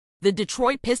The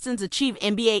Detroit Pistons achieve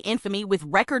NBA infamy with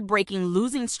record-breaking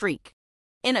losing streak.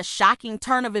 In a shocking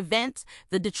turn of events,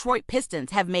 the Detroit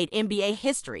Pistons have made NBA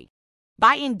history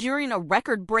by enduring a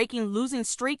record-breaking losing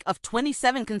streak of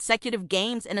 27 consecutive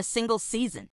games in a single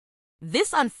season.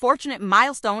 This unfortunate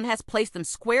milestone has placed them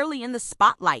squarely in the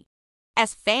spotlight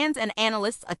as fans and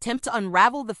analysts attempt to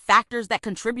unravel the factors that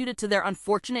contributed to their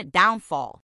unfortunate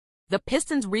downfall. The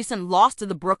Pistons' recent loss to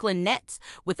the Brooklyn Nets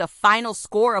with a final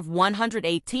score of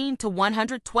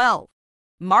 118-112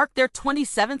 marked their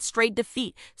 27th straight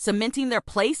defeat, cementing their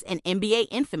place in NBA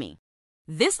infamy.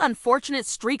 This unfortunate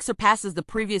streak surpasses the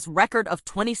previous record of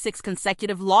 26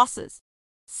 consecutive losses,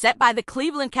 set by the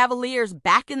Cleveland Cavaliers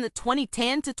back in the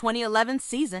 2010-2011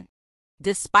 season.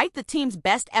 Despite the team's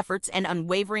best efforts and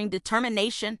unwavering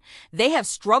determination, they have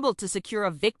struggled to secure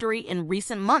a victory in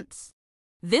recent months.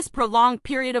 This prolonged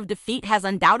period of defeat has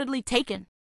undoubtedly taken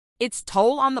its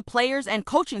toll on the players and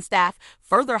coaching staff,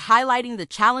 further highlighting the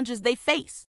challenges they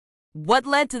face. What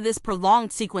led to this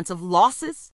prolonged sequence of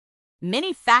losses?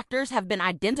 Many factors have been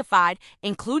identified,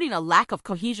 including a lack of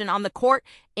cohesion on the court,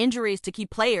 injuries to key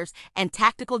players, and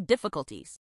tactical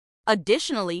difficulties.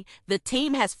 Additionally, the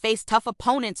team has faced tough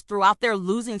opponents throughout their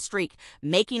losing streak,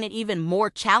 making it even more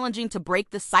challenging to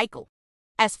break the cycle.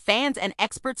 As fans and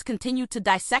experts continue to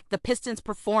dissect the Pistons'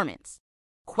 performance,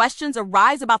 questions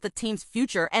arise about the team's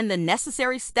future and the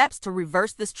necessary steps to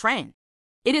reverse this trend.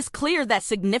 It is clear that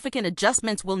significant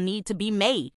adjustments will need to be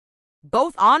made,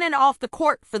 both on and off the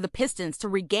court, for the Pistons to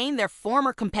regain their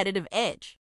former competitive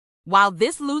edge. While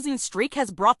this losing streak has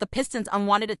brought the Pistons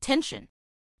unwanted attention,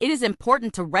 it is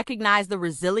important to recognize the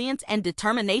resilience and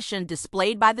determination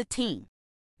displayed by the team.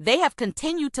 They have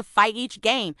continued to fight each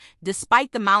game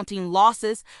despite the mounting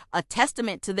losses, a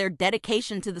testament to their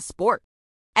dedication to the sport.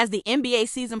 As the NBA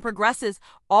season progresses,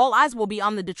 all eyes will be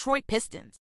on the Detroit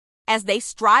Pistons as they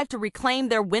strive to reclaim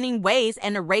their winning ways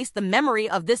and erase the memory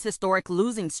of this historic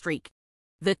losing streak.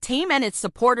 The team and its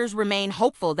supporters remain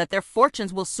hopeful that their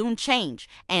fortunes will soon change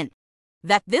and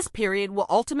that this period will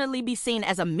ultimately be seen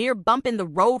as a mere bump in the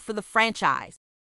road for the franchise.